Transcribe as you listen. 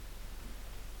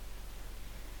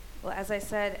Well, as I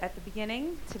said at the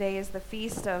beginning, today is the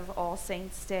feast of All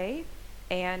Saints' Day,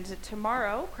 and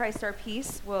tomorrow, Christ Our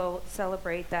Peace will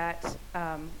celebrate that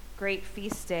great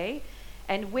feast day.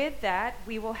 And with that,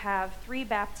 we will have 3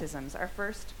 baptisms. Our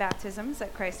first baptisms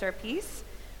at Christ Our Peace,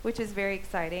 which is very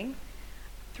exciting.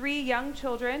 3 young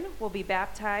children will be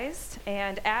baptized,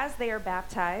 and as they are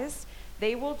baptized,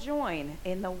 they will join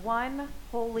in the one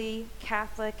holy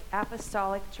Catholic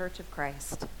Apostolic Church of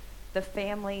Christ, the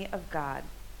family of God.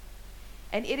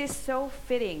 And it is so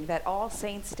fitting that All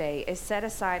Saints' Day is set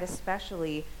aside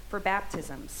especially for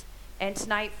baptisms, and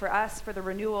tonight for us for the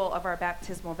renewal of our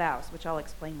baptismal vows, which I'll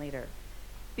explain later.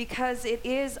 Because it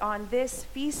is on this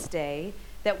feast day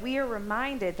that we are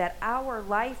reminded that our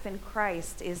life in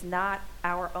Christ is not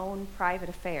our own private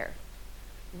affair.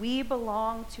 We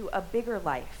belong to a bigger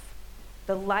life,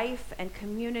 the life and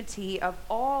community of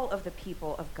all of the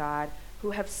people of God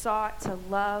who have sought to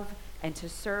love and to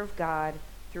serve God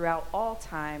throughout all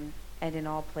time and in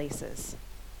all places.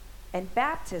 And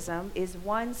baptism is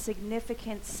one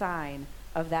significant sign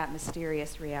of that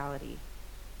mysterious reality.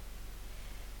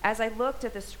 As I looked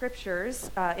at the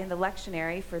scriptures in the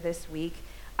lectionary for this week,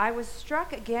 I was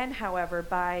struck again, however,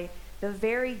 by the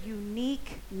very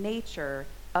unique nature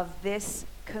of this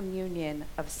communion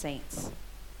of saints,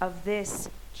 of this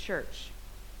church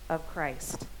of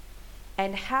Christ,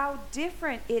 and how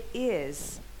different it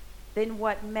is than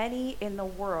what many in the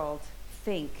world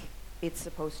think it's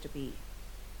supposed to be.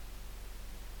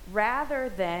 Rather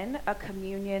than a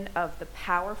communion of the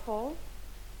powerful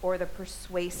or the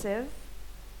persuasive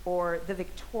or the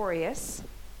victorious,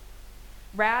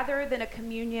 rather than a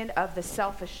communion of the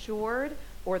self-assured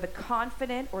or the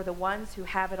confident or the ones who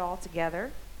have it all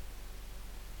together,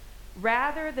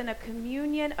 rather than a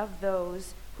communion of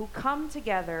those who come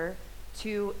together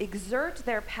to exert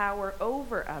their power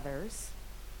over others,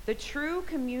 the true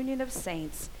communion of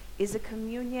saints is a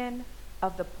communion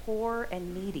of the poor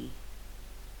and needy,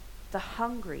 the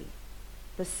hungry,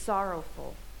 the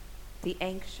sorrowful, the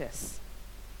anxious,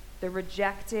 the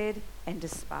rejected and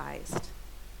despised.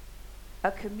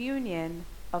 A communion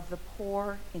of the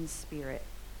poor in spirit,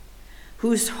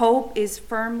 whose hope is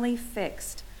firmly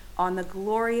fixed on the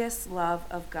glorious love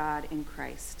of God in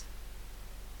Christ.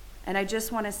 And I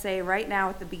just want to say right now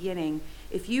at the beginning,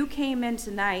 if you came in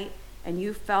tonight and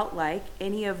you felt like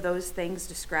any of those things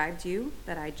described you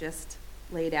that I just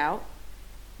laid out,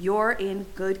 you're in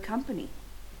good company.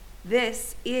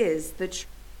 This is the truth.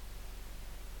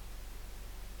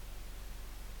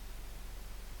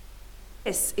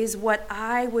 This is what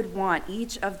I would want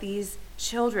each of these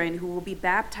children who will be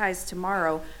baptized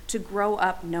tomorrow to grow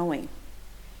up knowing.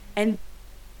 And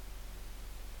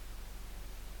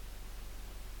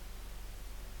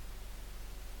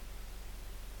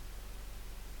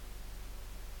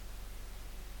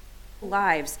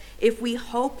lives if we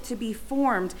hope to be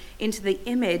formed into the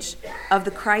image of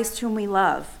the Christ whom we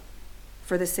love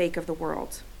for the sake of the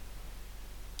world.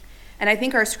 And I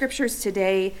think our scriptures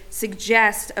today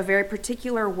suggest a very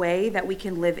particular way that we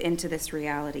can live into this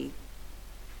reality.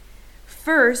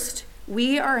 First,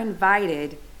 we are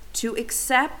invited to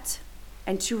accept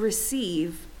and to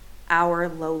receive our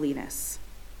lowliness.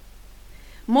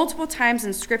 Multiple times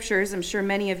in scriptures, I'm sure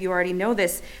many of you already know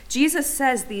this, Jesus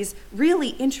says these really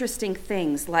interesting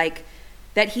things like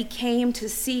that he came to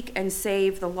seek and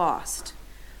save the lost,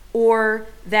 or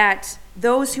that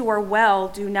those who are well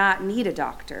do not need a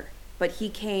doctor, but he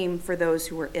came for those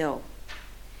who were ill.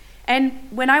 And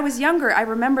when I was younger, I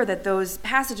remember that those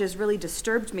passages really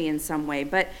disturbed me in some way.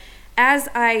 But as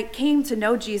I came to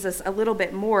know Jesus a little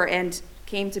bit more and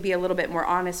came to be a little bit more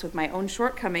honest with my own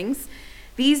shortcomings,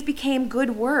 these became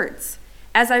good words.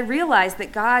 As I realized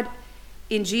that God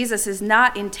in Jesus is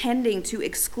not intending to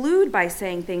exclude by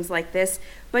saying things like this,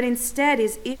 but instead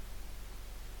is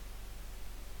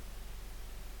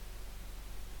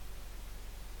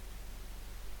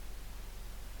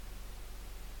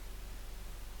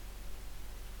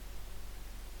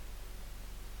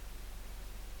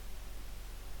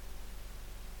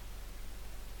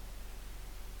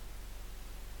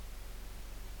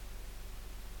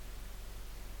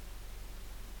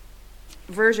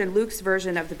version, Luke's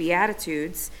version of the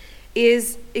Beatitudes,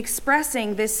 is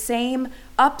expressing this same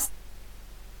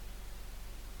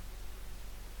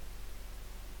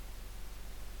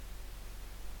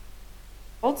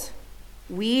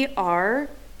we are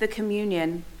the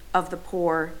communion of the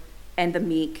poor and the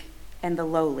meek and the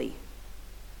lowly.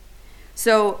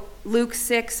 So Luke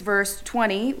 6, verse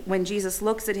 20, when Jesus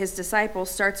looks at his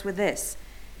disciples, starts with this.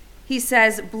 He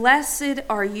says, "Blessed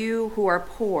are you who are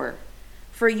poor,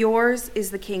 for yours is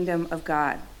the kingdom of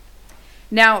God."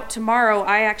 Now, tomorrow,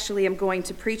 I actually am going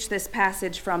to preach this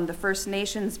passage from the First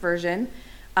Nations version.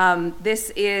 This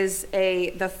is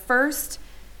the first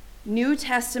New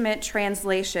Testament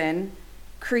translation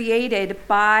created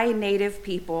by Native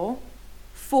people,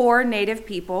 for Native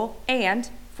people, and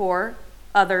for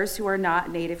others who are not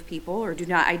Native people or do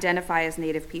not identify as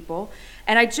Native people.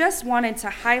 And I just wanted to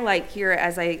highlight here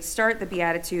as I start the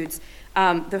Beatitudes,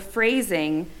 the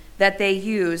phrasing that they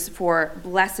use for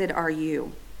blessed are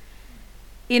you.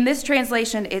 In this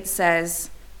translation, it says,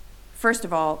 first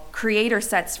of all, Creator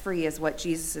sets free is what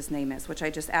Jesus' name is, which I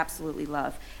just absolutely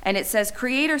love. And it says,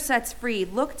 Creator sets free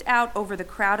looked out over the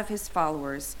crowd of his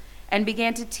followers and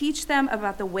began to teach them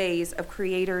about the ways of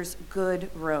Creator's good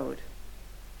road.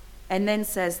 And then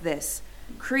says this,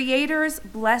 Creator's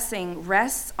blessing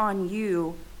rests on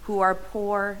you who are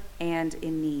poor and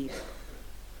in need.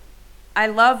 I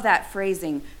love that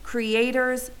phrasing.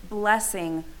 Creator's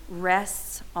blessing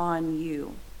rests on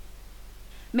you.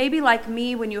 Maybe like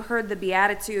me, when you heard the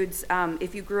Beatitudes,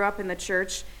 if you grew up in the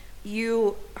church,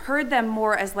 you heard them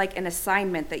more as like an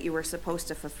assignment that you were supposed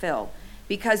to fulfill,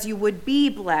 because you would be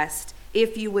blessed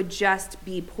if you would just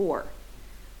be poor.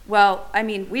 Well, I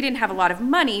mean, we didn't have a lot of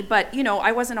money, but,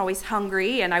 I wasn't always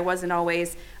hungry and I wasn't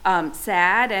always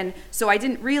sad, and so I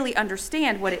didn't really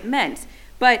understand what it meant.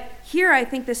 But here I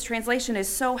think this translation is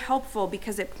so helpful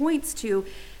because it points to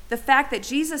the fact that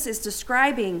Jesus is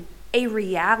describing a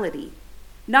reality,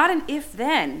 not an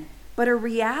if-then, but a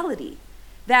reality,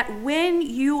 that when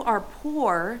you are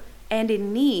poor and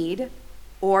in need,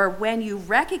 or when you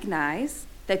recognize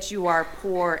that you are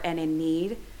poor and in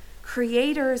need,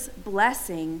 Creator's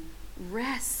blessing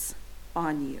rests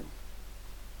on you.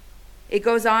 It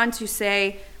goes on to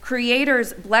say,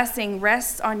 Creator's blessing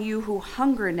rests on you who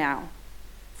hunger now,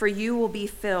 for you will be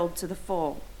filled to the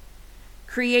full.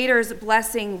 Creator's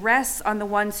blessing rests on the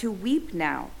ones who weep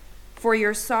now, for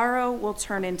your sorrow will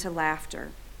turn into laughter.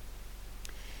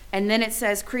 And then it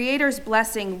says, Creator's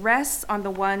blessing rests on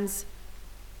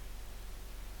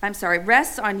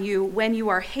you when you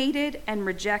are hated and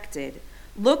rejected,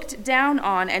 looked down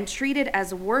on and treated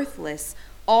as worthless,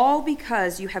 all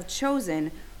because you have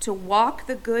chosen to walk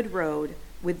the good road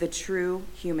with the true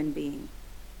human being.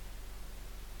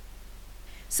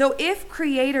 So if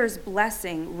Creator's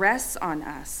blessing rests on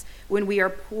us when we are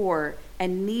poor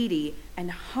and needy and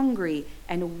hungry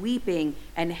and weeping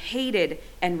and hated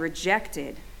and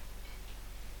rejected,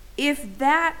 if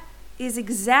that is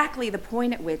exactly the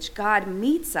point at which God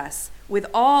meets us with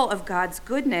all of God's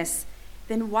goodness,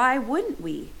 then why wouldn't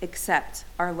we accept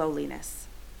our lowliness?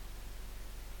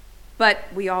 But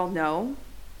we all know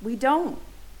we don't.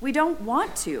 We don't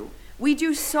want to. We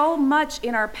do so much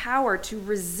in our power to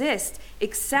resist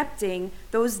accepting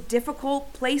those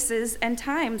difficult places and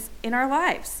times in our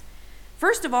lives.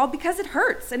 First of all, because it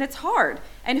hurts and it's hard.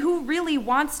 And who really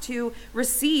wants to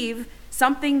receive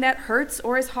something that hurts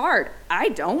or is hard? I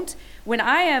don't.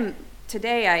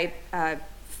 Today I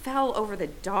fell over the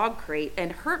dog crate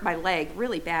and hurt my leg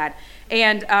really bad.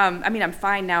 And I'm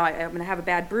fine now. I'm going to have a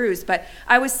bad bruise. But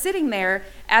I was sitting there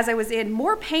as I was in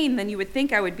more pain than you would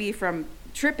think I would be from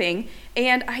tripping,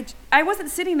 and I wasn't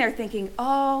sitting there thinking,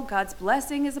 oh, God's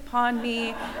blessing is upon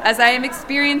me as I am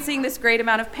experiencing this great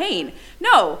amount of pain.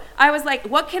 No, I was like,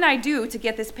 what can I do to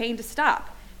get this pain to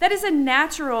stop? That is a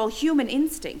natural human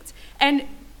instinct. And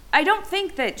I don't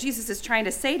think that Jesus is trying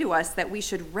to say to us that we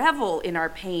should revel in our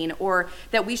pain or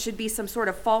that we should be some sort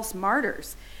of false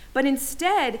martyrs, but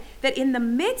instead that in the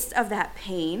midst of that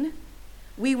pain,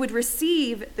 we would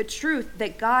receive the truth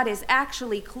that God is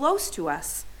actually close to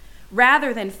us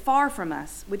rather than far from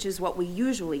us, which is what we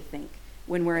usually think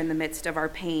when we're in the midst of our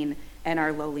pain and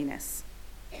our lowliness.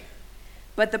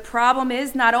 But the problem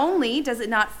is, not only does it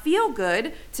not feel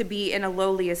good to be in a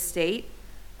lowly estate,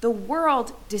 the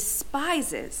world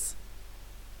despises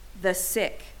the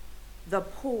sick, the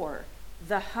poor,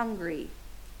 the hungry,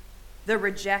 the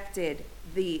rejected,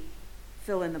 the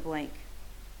fill in the blank.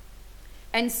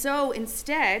 And so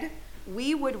instead,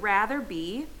 we would rather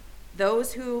be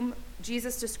those whom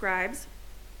Jesus describes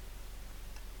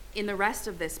in the rest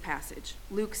of this passage,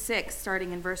 Luke 6,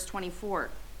 starting in verse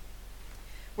 24,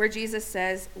 where Jesus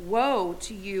says, "Woe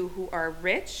to you who are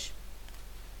rich,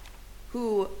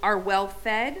 who are well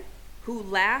fed, who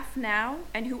laugh now,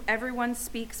 and who everyone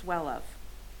speaks well of."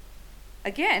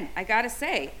 Again, I gotta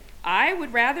say, I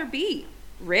would rather be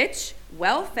rich,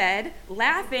 well fed,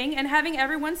 laughing, and having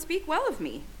everyone speak well of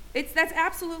me. That's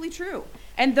absolutely true.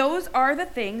 And those are the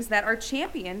things that are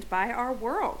championed by our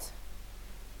world.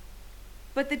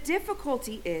 But the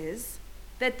difficulty is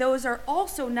that those are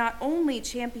also not only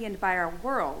championed by our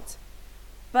world,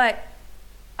 but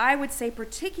I would say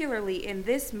particularly in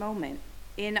this moment,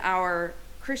 in our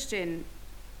Christian,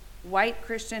 white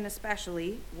Christian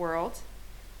especially, world,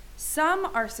 some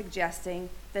are suggesting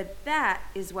that that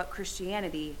is what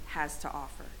Christianity has to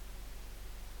offer.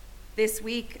 This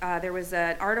week, there was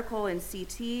an article in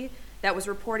CT that was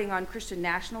reporting on Christian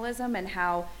nationalism and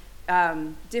how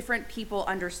different people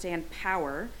understand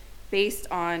power based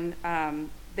on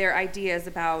their ideas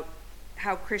about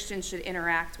how Christians should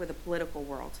interact with the political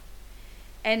world.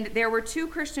 And there were two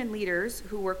Christian leaders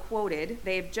who were quoted.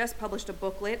 They've just published a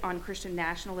booklet on Christian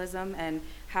nationalism and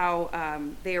how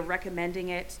they are recommending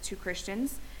it to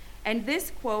Christians. And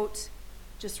this quote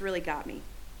just really got me.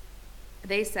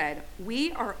 They said,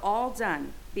 "We are all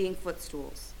done being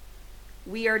footstools.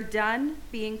 We are done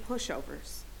being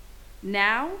pushovers.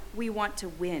 Now we want to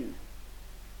win.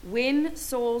 Win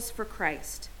souls for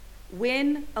Christ.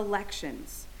 Win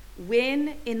elections.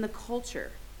 Win in the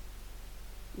culture.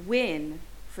 Win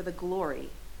for the glory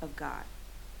of God."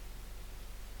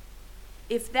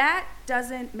 If that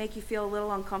doesn't make you feel a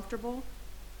little uncomfortable,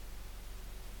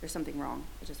 there's something wrong.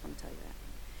 I just want to tell you that.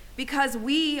 Because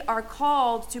we are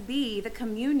called to be the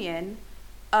communion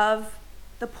of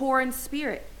the poor in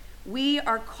spirit. We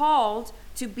are called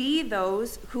to be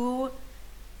those who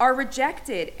are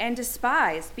rejected and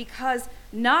despised, because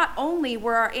not only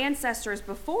were our ancestors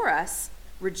before us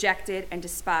rejected and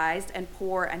despised and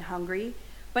poor and hungry,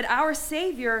 but our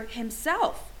Savior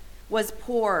himself was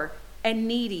poor and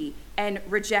needy and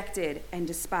rejected and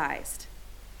despised.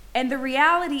 And the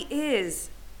reality is,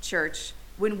 church,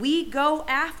 when we go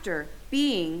after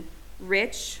being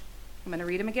rich, I'm going to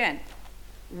read them again,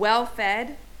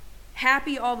 well-fed,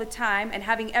 happy all the time, and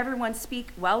having everyone speak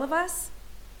well of us,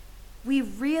 we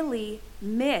really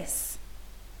miss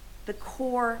the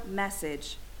core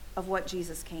message of what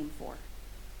Jesus came for.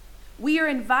 We are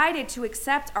invited to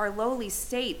accept our lowly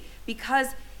state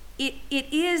because it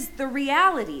is the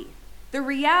reality. The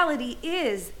reality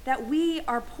is that we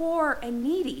are poor and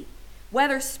needy,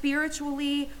 whether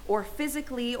spiritually or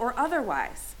physically or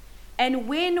otherwise. And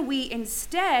when we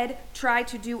instead try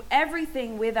to do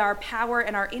everything with our power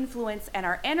and our influence and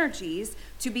our energies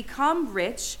to become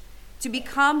rich, to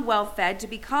become well-fed, to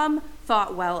become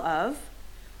thought well of,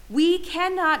 we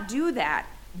cannot do that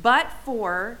but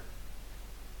for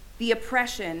the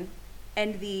oppression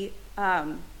and the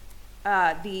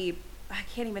I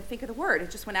can't even think of the word,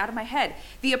 it just went out of my head,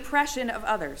 the oppression of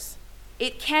others.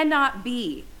 It cannot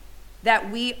be that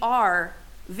we are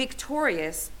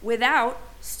victorious without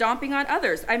stomping on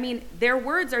others. I mean, their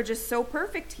words are just so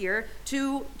perfect here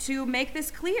to make this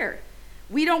clear.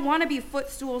 We don't want to be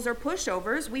footstools or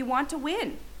pushovers, we want to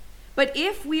win. But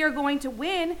if we are going to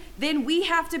win, then we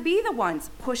have to be the ones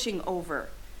pushing over.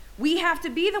 We have to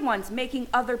be the ones making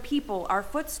other people our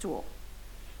footstool.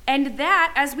 And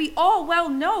that, as we all well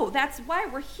know, that's why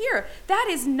we're here. That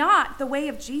is not the way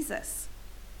of Jesus.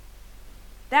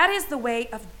 That is the way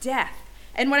of death.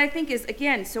 And what I think is,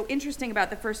 again, so interesting about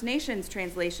the First Nations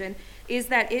translation is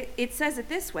that it says it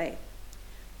this way.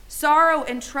 Sorrow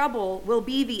and trouble will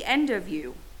be the end of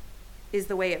you, is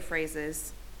the way it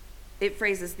phrases. It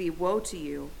phrases the woe to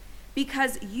you,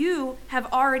 because you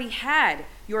have already had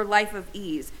your life of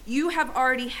ease. You have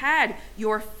already had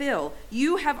your fill.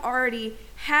 You have already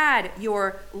had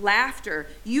your laughter.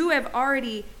 You have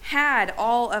already had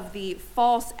all of the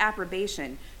false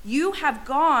approbation. You have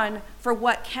gone for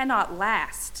what cannot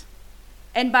last.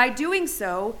 And by doing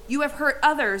so, you have hurt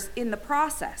others in the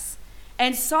process.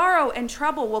 And sorrow and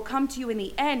trouble will come to you in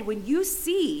the end when you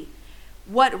see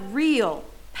what real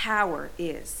power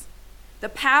is. The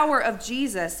power of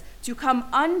Jesus to come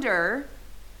under,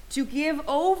 to give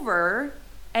over,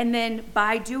 and then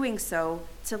by doing so,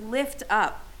 to lift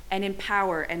up and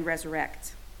empower and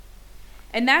resurrect.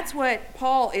 And that's what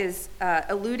Paul is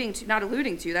that's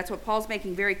what Paul's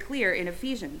making very clear in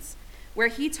Ephesians, where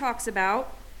he talks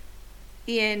about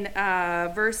in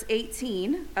verse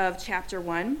 18 of chapter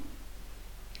 1,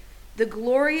 the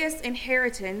glorious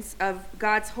inheritance of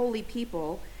God's holy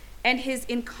people and his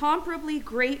incomparably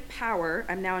great power,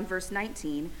 I'm now in verse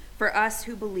 19, for us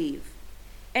who believe.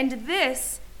 And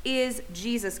this is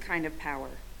Jesus' kind of power.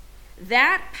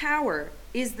 That power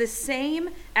is the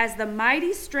same as the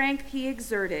mighty strength he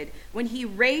exerted when he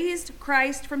raised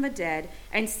Christ from the dead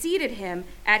and seated him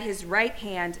at his right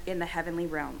hand in the heavenly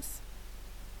realms.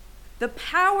 The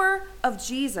power of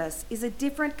Jesus is a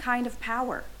different kind of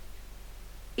power.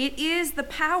 It is the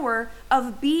power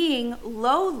of being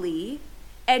lowly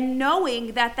and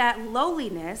knowing that that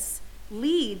lowliness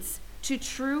leads to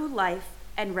true life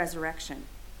and resurrection.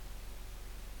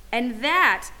 And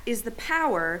that is the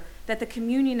power that the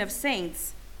communion of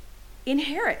saints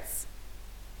inherits.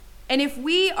 And if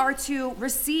we are to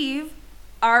receive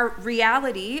our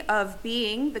reality of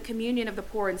being the communion of the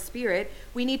poor in spirit,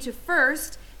 we need to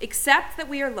first accept that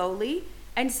we are lowly,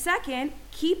 and second,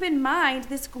 keep in mind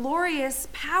this glorious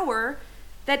power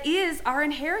that is our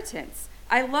inheritance.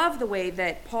 I love the way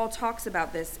that Paul talks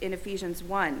about this in Ephesians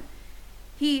 1.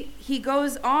 He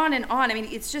goes on and on. I mean,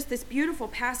 it's just this beautiful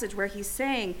passage where he's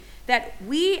saying that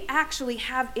we actually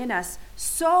have in us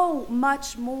so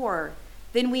much more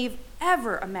than we've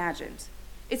ever imagined.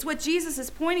 It's what Jesus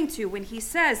is pointing to when he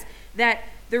says that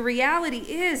the reality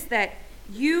is that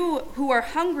you who are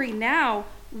hungry now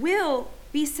will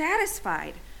be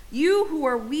satisfied. You who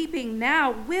are weeping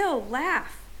now will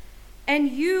laugh.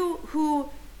 And you who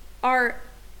are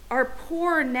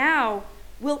poor now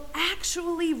will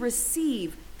actually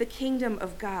receive the kingdom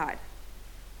of God.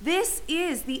 This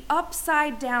is the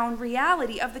upside down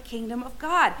reality of the kingdom of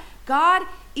God. God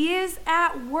is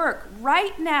at work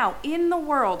right now in the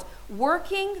world,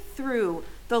 working through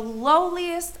the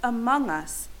lowliest among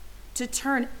us to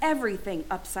turn everything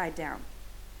upside down.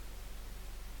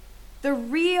 The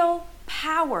real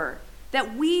power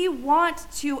that we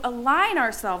want to align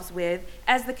ourselves with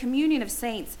as the communion of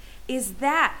saints is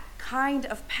that kind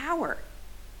of power.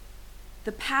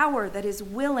 The power that is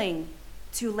willing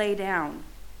to lay down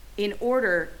in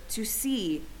order to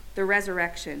see the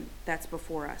resurrection that's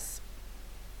before us.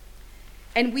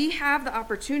 And we have the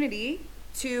opportunity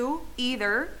to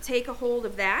either take a hold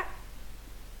of that,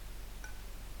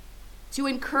 to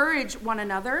encourage one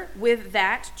another with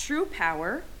that true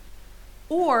power,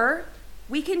 or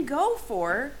we can go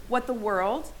for what the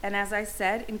world, and as I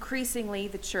said, increasingly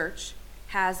the church,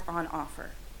 has on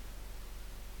offer.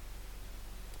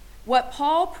 What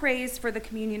Paul prays for the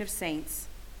communion of saints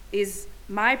is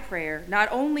my prayer, not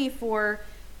only for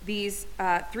these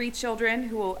 3 children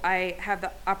who I have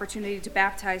the opportunity to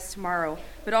baptize tomorrow,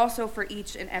 but also for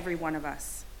each and every one of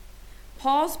us.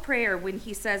 Paul's prayer, when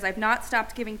he says, "I've not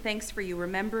stopped giving thanks for you,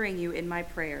 remembering you in my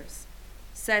prayers,"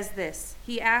 says this.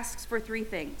 He asks for 3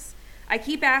 things. "I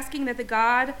keep asking that the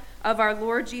God of our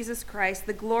Lord Jesus Christ,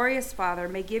 the glorious Father,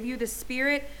 may give you the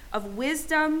spirit of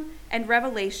wisdom and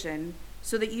revelation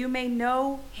so that you may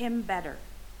know him better."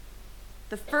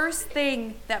 The first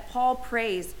thing that Paul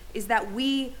prays is that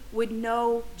we would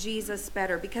know Jesus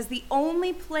better, because the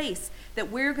only place that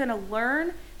we're going to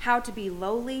learn how to be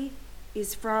lowly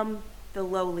is from the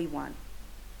lowly one.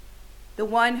 The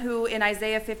one who in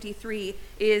Isaiah 53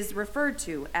 is referred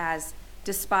to as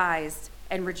despised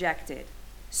and rejected.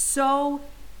 So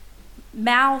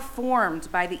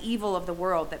malformed by the evil of the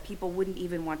world that people wouldn't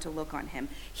even want to look on him.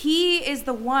 He is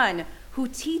the one who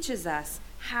teaches us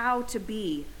how to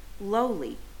be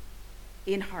lowly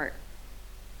in heart,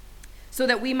 so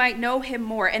that we might know him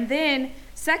more. And then,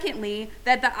 secondly,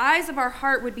 that the eyes of our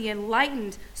heart would be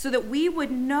enlightened so that we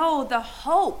would know the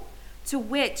hope to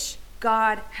which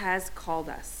God has called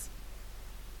us.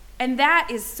 And that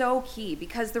is so key,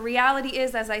 because the reality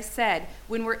is, as I said,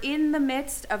 when we're in the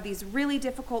midst of these really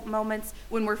difficult moments,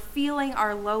 when we're feeling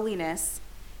our lowliness,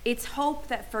 it's hope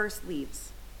that first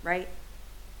leaves, right?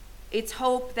 It's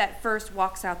hope that first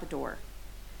walks out the door.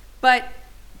 But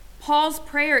Paul's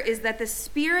prayer is that the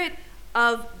Spirit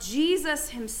of Jesus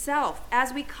himself,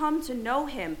 as we come to know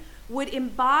him, would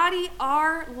embody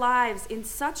our lives in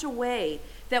such a way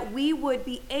that we would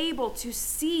be able to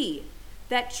see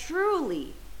that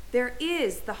truly there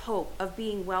is the hope of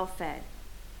being well-fed,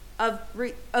 of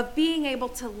being able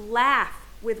to laugh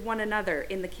with one another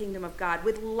in the kingdom of God,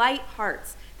 with light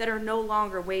hearts that are no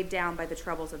longer weighed down by the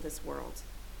troubles of this world.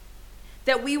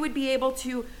 That we would be able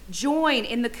to join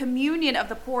in the communion of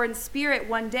the poor in spirit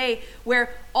one day,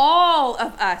 where all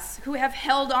of us who have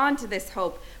held on to this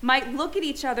hope might look at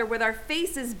each other with our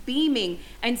faces beaming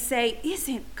and say,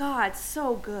 "Isn't God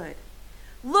so good?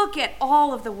 Look at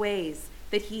all of the ways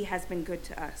that he has been good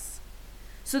to us."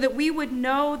 So that we would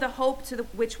know the hope to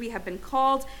which we have been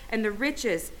called and the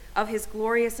riches of his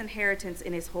glorious inheritance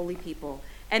in his holy people.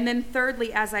 And then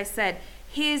thirdly, as I said,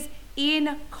 his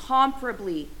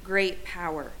incomparably great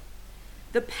power.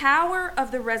 The power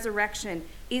of the resurrection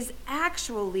is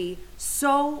actually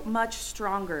so much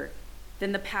stronger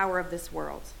than the power of this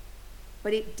world.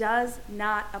 But it does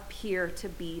not appear to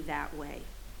be that way.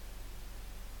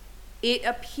 It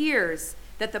appears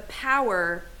that the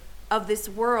power of this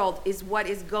world is what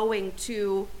is going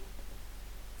to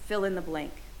fill in the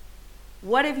blank.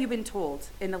 What have you been told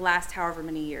in the last however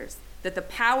many years? That the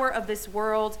power of this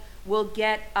world will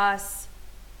get us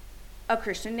a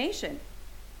Christian nation,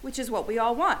 which is what we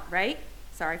all want, right?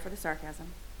 Sorry for the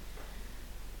sarcasm.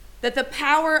 That the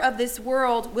power of this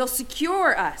world will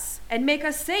secure us and make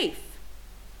us safe.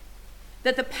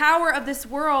 That the power of this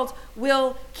world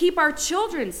will keep our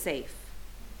children safe.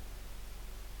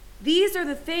 These are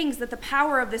the things that the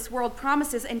power of this world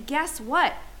promises. And guess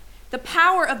what? The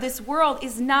power of this world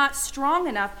is not strong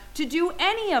enough to do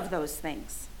any of those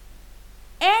things.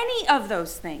 Any of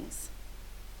those things.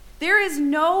 There is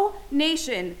no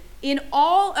nation in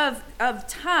all of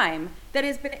time that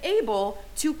has been able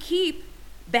to keep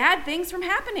bad things from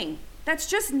happening. That's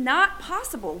just not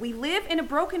possible. We live in a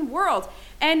broken world.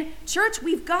 And church,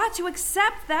 we've got to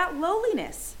accept that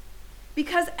lowliness.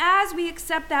 Because as we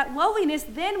accept that lowliness,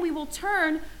 then we will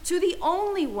turn to the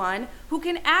only one who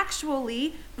can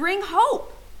actually bring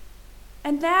hope.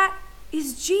 And that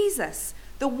is Jesus,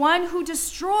 the one who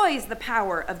destroys the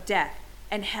power of death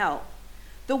and hell,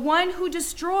 the one who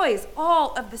destroys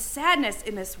all of the sadness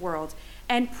in this world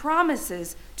and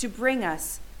promises to bring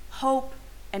us hope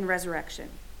and resurrection.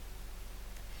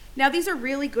 Now, these are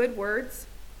really good words,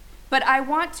 but I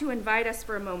want to invite us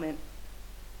for a moment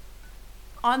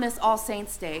on this All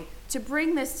Saints Day to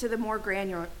bring this to the more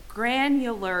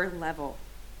granular level.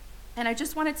 And I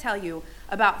just want to tell you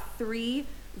about 3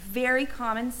 very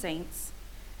common saints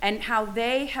and how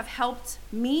they have helped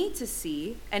me to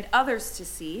see, and others to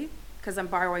see, because I'm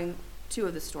borrowing 2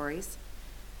 of the stories,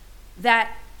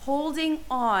 that holding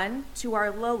on to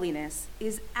our lowliness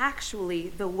is actually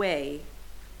the way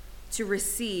to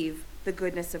receive the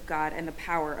goodness of God and the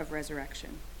power of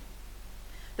resurrection.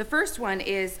 The first one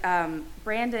is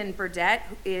Brandon Burdett,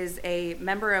 who is a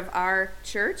member of our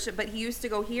church, but he used to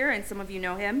go here, and some of you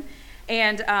know him.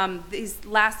 And this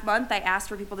last month, I asked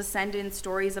for people to send in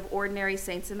stories of ordinary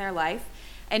saints in their life.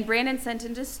 And Brandon sent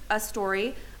in a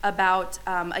story about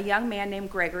a young man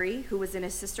named Gregory, who was in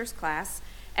his sister's class,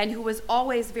 and who was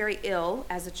always very ill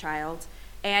as a child.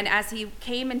 And as he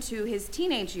came into his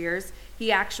teenage years,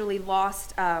 he actually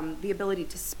lost the ability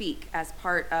to speak as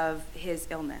part of his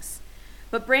illness.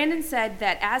 But Brandon said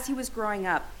that as he was growing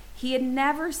up, he had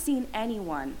never seen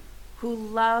anyone who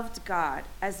loved God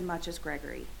as much as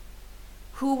Gregory,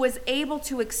 who was able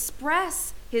to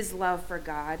express his love for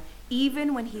God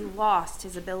even when he lost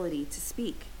his ability to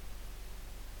speak.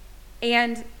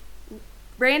 And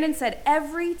Brandon said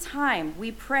every time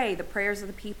we pray the prayers of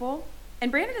the people, and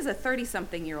Brandon is a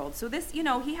 30-something-year-old, so this,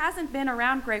 he hasn't been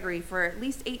around Gregory for at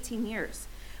least 18 years.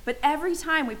 But every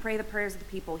time we pray the prayers of the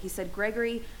people, he said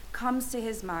Gregory comes to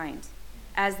his mind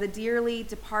as the dearly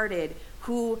departed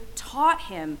who taught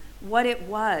him what it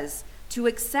was to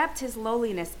accept his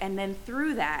lowliness and then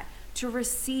through that to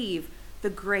receive the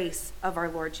grace of our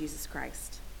Lord Jesus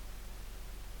Christ.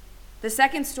 The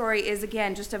second story is,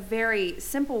 again, just a very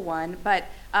simple one, but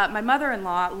my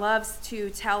mother-in-law loves to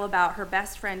tell about her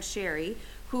best friend, Sherry,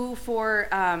 who for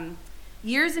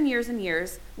years and years and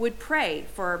years would pray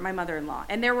for my mother-in-law.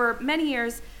 And there were many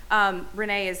years,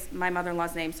 Renee is my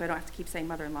mother-in-law's name, so I don't have to keep saying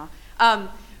mother-in-law.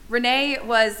 Renee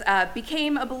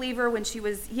became a believer when she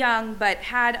was young, but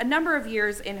had a number of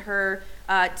years in her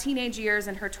teenage years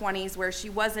and her 20s where she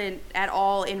wasn't at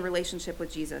all in relationship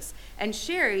with Jesus. And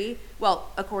Sherry, well,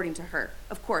 according to her,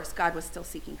 of course, God was still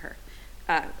seeking her.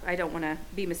 I don't want to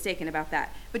be mistaken about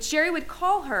that. But Sherry would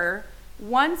call her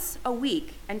once a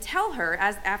week and tell her,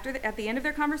 at the end of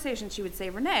their conversation, she would say,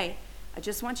 Renee, I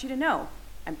just want you to know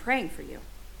I'm praying for you.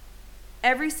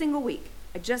 Every single week,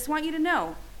 I just want you to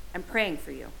know I'm praying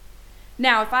for you.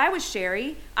 Now, if I was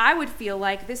Sherry, I would feel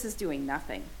like this is doing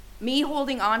nothing. Me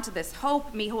holding on to this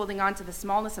hope, me holding on to the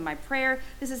smallness of my prayer,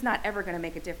 this is not ever going to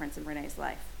make a difference in Renee's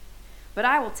life. But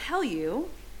I will tell you,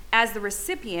 as the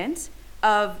recipient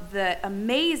of the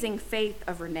amazing faith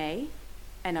of Renee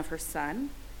and of her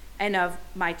son and of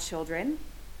my children,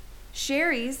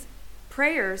 Sherry's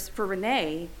prayers for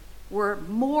Renee were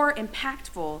more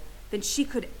impactful than she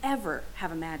could ever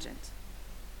have imagined.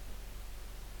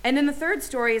 And then the third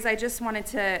story is I just wanted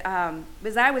to,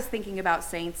 as I was thinking about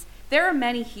saints, there are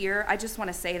many here, I just want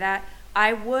to say that.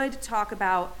 I would talk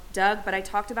about Doug, but I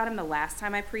talked about him the last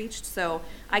time I preached, so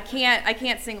I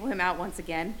can't single him out once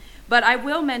again. But I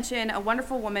will mention a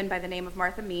wonderful woman by the name of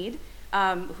Martha Mead,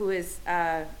 who is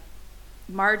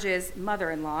Marge's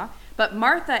mother-in-law. But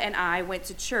Martha and I went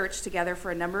to church together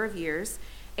for a number of years,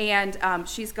 and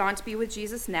she's gone to be with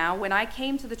Jesus now. When I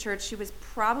came to the church, she was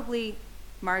probably,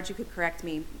 Marge, you could correct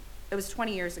me, it was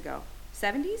 20 years ago.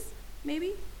 70s,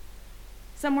 maybe?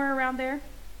 Somewhere around there.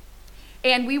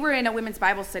 And we were in a women's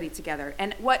Bible study together.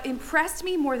 And what impressed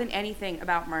me more than anything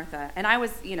about Martha, and I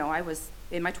was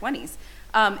in my 20s,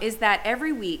 is that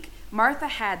every week Martha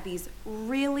had these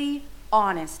really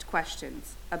honest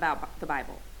questions about the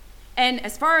Bible. And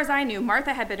as far as I knew,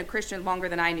 Martha had been a Christian longer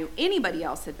than I knew anybody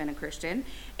else had been a Christian.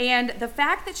 And the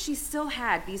fact that she still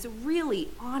had these really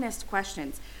honest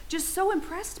questions just so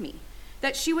impressed me,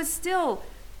 that she was still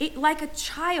like a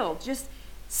child, just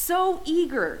so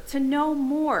eager to know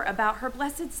more about her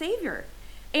blessed Savior.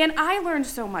 And I learned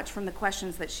so much from the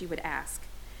questions that she would ask.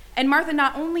 And Martha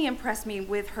not only impressed me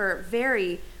with her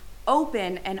very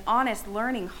open and honest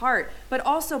learning heart, but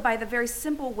also by the very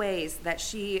simple ways that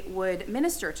she would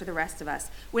minister to the rest of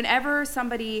us. Whenever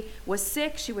somebody was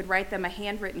sick, she would write them a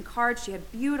handwritten card. She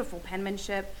had beautiful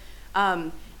penmanship.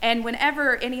 And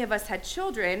whenever any of us had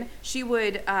children, she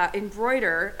would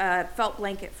embroider a felt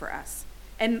blanket for us.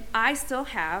 And I still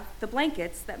have the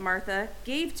blankets that Martha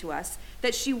gave to us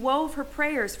that she wove her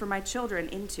prayers for my children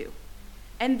into.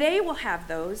 And they will have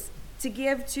those to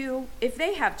give to if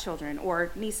they have children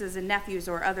or nieces and nephews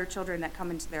or other children that come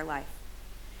into their life.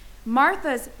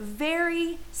 Martha's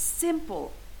very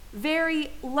simple,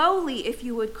 very lowly, if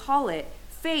you would call it,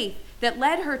 faith that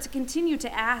led her to continue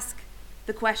to ask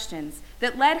the questions,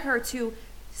 that led her to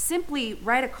simply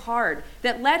write a card,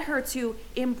 that led her to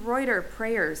embroider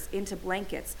prayers into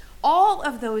blankets. All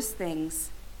of those things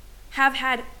have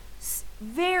had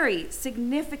very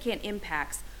significant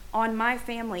impacts on my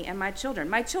family and my children.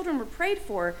 My children were prayed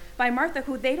for by Martha,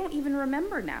 who they don't even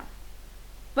remember now.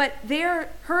 But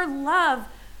her love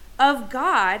of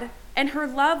God and her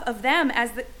love of them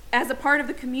as a part of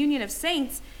the communion of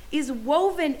saints is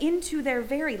woven into their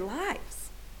very lives.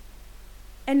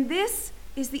 And this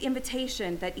is the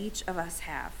invitation that each of us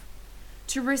have,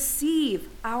 to receive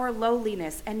our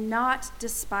lowliness and not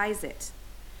despise it,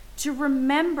 to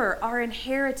remember our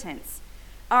inheritance,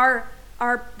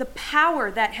 the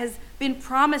power that has been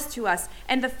promised to us,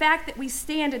 and the fact that we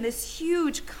stand in this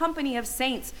huge company of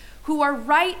saints who are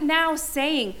right now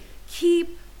saying,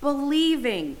 keep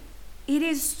believing. It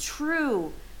is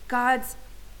true. God's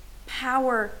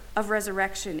power of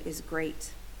resurrection is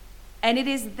great. And it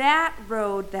is that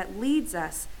road that leads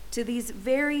us to these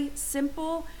very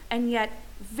simple and yet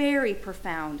very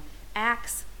profound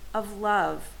acts of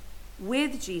love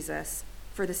with Jesus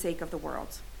for the sake of the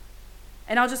world.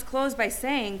 And I'll just close by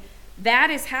saying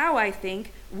that is how I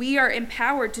think we are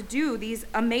empowered to do these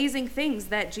amazing things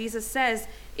that Jesus says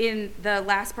in the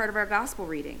last part of our gospel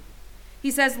reading. He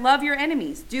says, love your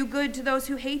enemies, do good to those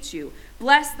who hate you,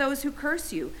 bless those who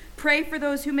curse you, pray for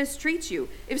those who mistreat you.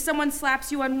 If someone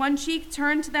slaps you on one cheek,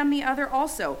 turn to them the other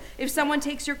also. If someone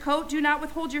takes your coat, do not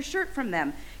withhold your shirt from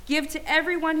them. Give to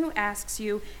everyone who asks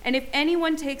you, and if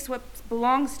anyone takes what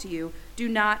belongs to you, do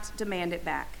not demand it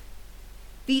back.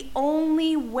 The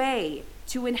only way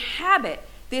to inhabit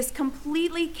this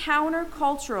completely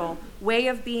countercultural way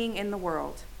of being in the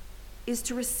world is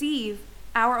to receive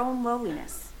our own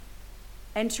lowliness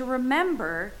and to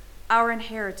remember our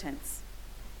inheritance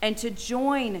and to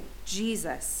join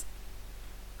Jesus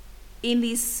in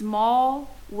these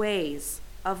small ways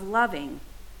of loving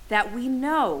that we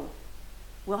know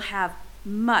will have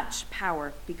much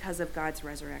power because of God's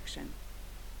resurrection.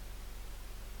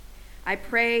 I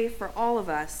pray for all of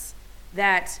us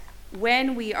that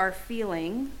when we are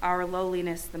feeling our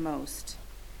lowliness the most,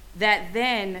 that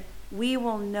then we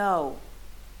will know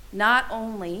not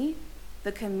only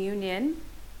the communion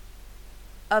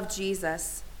of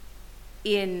Jesus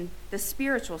in the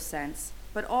spiritual sense,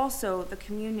 but also the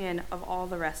communion of all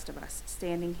the rest of us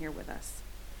standing here with us,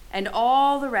 and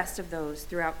all the rest of those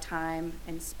throughout time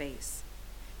and space,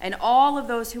 and all of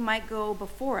those who might go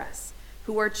before us,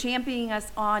 who are championing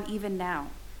us on even now.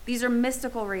 These are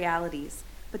mystical realities,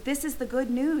 but this is the good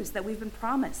news that we've been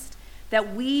promised,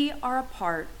 that we are a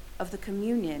part of the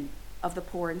communion of the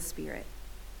poor in spirit.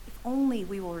 If only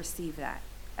we will receive that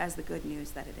as the good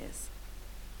news that it is.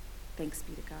 Thanks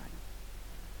be to God.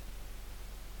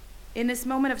 In this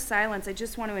moment of silence, I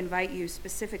just want to invite you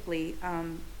specifically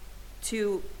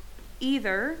to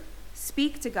either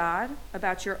speak to God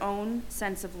about your own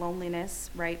sense of loneliness,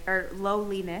 or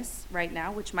lowliness right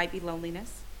now, which might be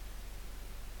loneliness,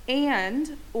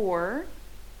 and or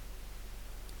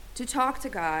to talk to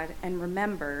God and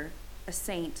remember a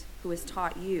saint who has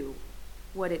taught you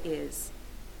what it is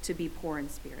to be poor in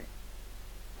spirit.